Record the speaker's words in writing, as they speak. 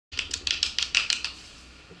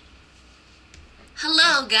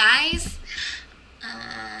Hello, guys.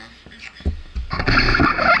 Okay.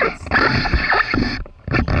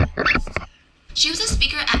 She was a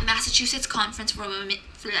speaker at Massachusetts Conference for Women.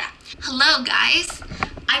 Hello, guys.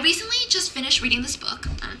 I recently just finished reading this book.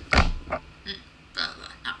 Not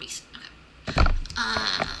recent. Okay.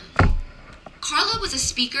 Carla was a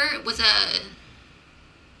speaker.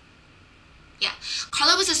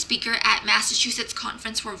 Carla was a speaker at Massachusetts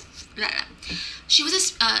Conference for.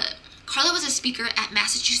 Carla was a speaker at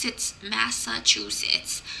Massachusetts.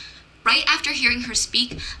 Right after hearing her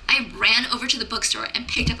speak, I ran over to the bookstore and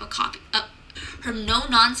picked up a copy. Her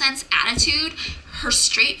no-nonsense attitude, her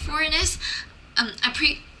straightforwardness.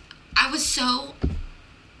 I was so.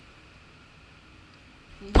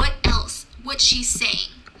 What else? What she's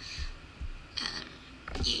saying?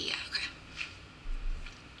 Okay.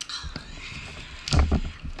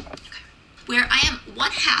 Where I am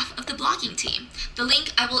one half of the blogging team. The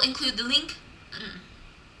link, I will include the link.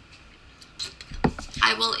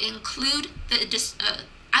 I will include a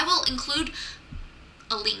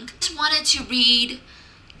link. I just wanted to read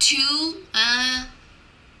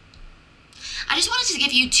I just wanted to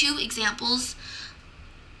give you two examples.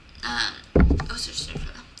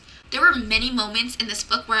 There were many moments in this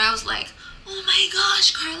book where I was like, "Oh my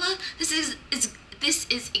gosh, Carla, this is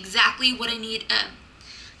exactly what I need."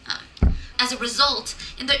 As a result,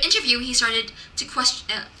 in the interview, he started to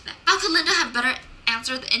question how could Linda have better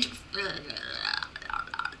answered the interview.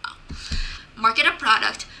 Market a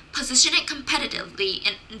product, position it competitively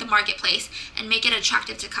in the marketplace, and make it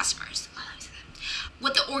attractive to customers.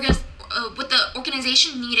 What the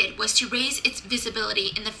organization needed was to raise its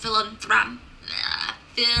visibility in the philanthropic.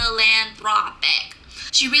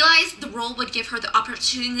 She realized the role would give her the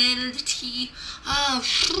opportunity.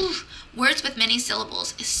 Words with many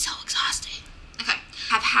syllables is so exhausting. Okay.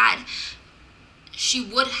 She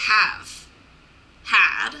would have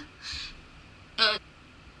had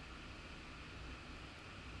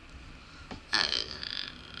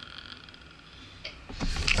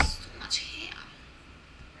so much hair.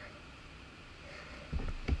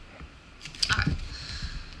 Okay.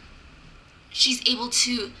 She's able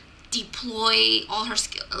to deploy all her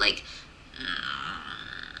skill, like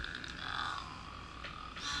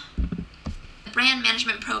brand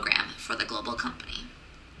management program for the global company.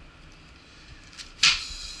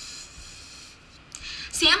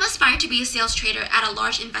 Sam aspired to be a sales trader at a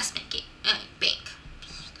large investment bank,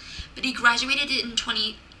 but he graduated in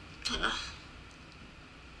 20.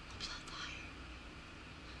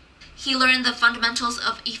 He learned the fundamentals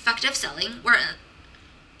of effective selling,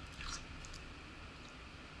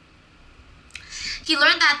 He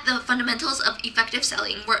learned that the fundamentals of effective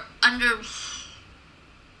selling were under.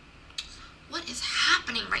 What is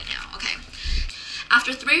happening right now? Okay.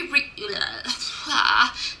 After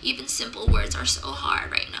even simple words are so hard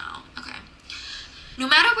right now. Okay. No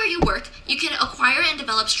matter where you work, you can acquire and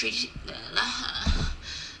develop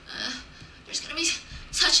there's gonna be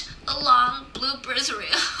such a long bloopers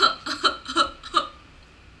reel.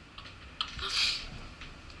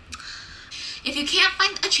 If you can't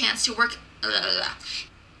find a chance to work.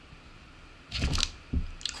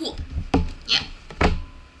 Cool. Yeah.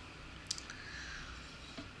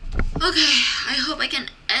 Okay, I hope I can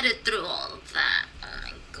edit through all of that. Oh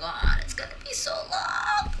my god, it's gonna be so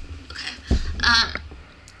long. Okay.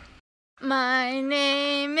 My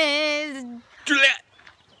name is Juliet.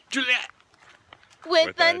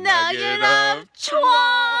 with a nugget of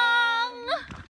twat.